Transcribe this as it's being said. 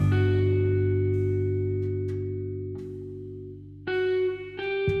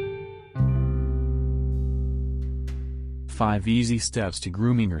5 Easy Steps to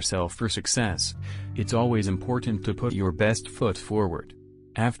Grooming Yourself for Success. It's always important to put your best foot forward.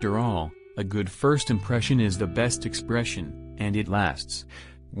 After all, a good first impression is the best expression, and it lasts.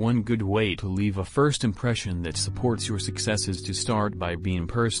 One good way to leave a first impression that supports your success is to start by being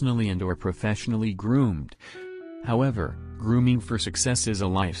personally and/or professionally groomed. However, grooming for success is a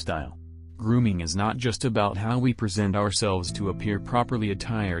lifestyle. Grooming is not just about how we present ourselves to appear properly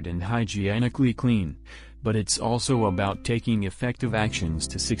attired and hygienically clean, but it's also about taking effective actions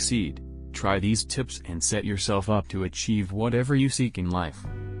to succeed. Try these tips and set yourself up to achieve whatever you seek in life.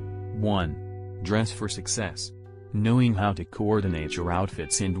 1. Dress for success. Knowing how to coordinate your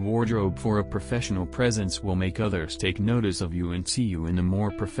outfits and wardrobe for a professional presence will make others take notice of you and see you in a more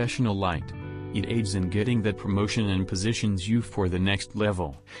professional light. It aids in getting that promotion and positions you for the next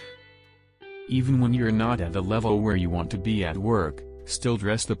level. Even when you're not at the level where you want to be at work, still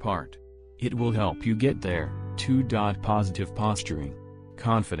dress the part. It will help you get there. 2. Positive posturing.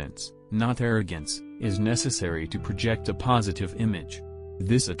 Confidence, not arrogance, is necessary to project a positive image.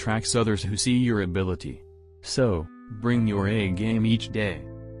 This attracts others who see your ability. So, bring your A game each day.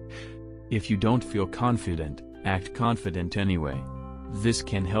 If you don't feel confident, act confident anyway. This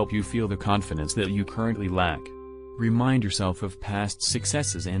can help you feel the confidence that you currently lack. Remind yourself of past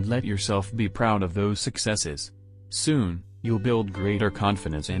successes and let yourself be proud of those successes. Soon, you'll build greater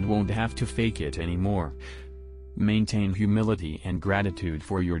confidence and won't have to fake it anymore. Maintain humility and gratitude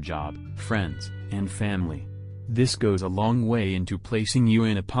for your job, friends, and family. This goes a long way into placing you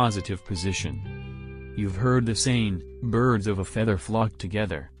in a positive position. You've heard the saying, "Birds of a feather flock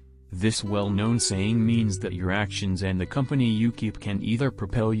together." This well-known saying means that your actions and the company you keep can either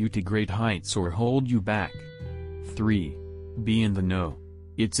propel you to great heights or hold you back. 3. Be in the know.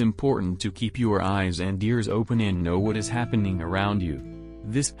 It's important to keep your eyes and ears open and know what is happening around you.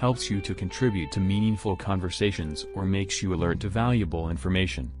 This helps you to contribute to meaningful conversations or makes you alert to valuable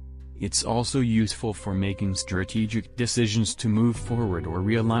information. It's also useful for making strategic decisions to move forward or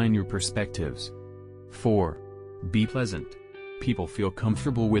realign your perspectives. 4. Be pleasant. People feel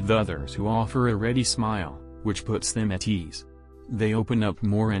comfortable with others who offer a ready smile, which puts them at ease. They open up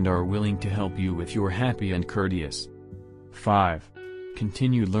more and are willing to help you if you're happy and courteous. 5.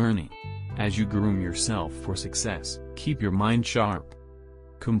 Continue learning. As you groom yourself for success, keep your mind sharp.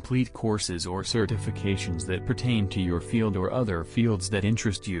 Complete courses or certifications that pertain to your field or other fields that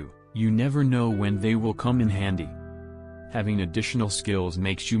interest you. You never know when they will come in handy. Having additional skills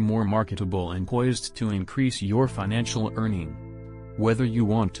makes you more marketable and poised to increase your financial earning. Whether you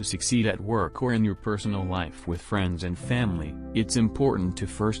want to succeed at work or in your personal life with friends and family, it's important to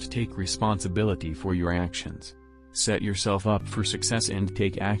first take responsibility for your actions. Set yourself up for success and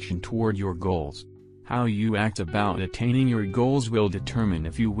take action toward your goals. How you act about attaining your goals will determine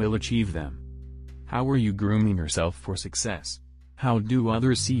if you will achieve them. How are you grooming yourself for success? How do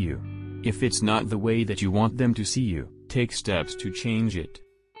others see you? If it's not the way that you want them to see you, take steps to change it.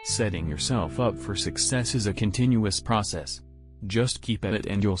 Setting yourself up for success is a continuous process. Just keep at it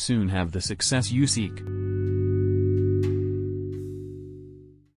and you'll soon have the success you seek.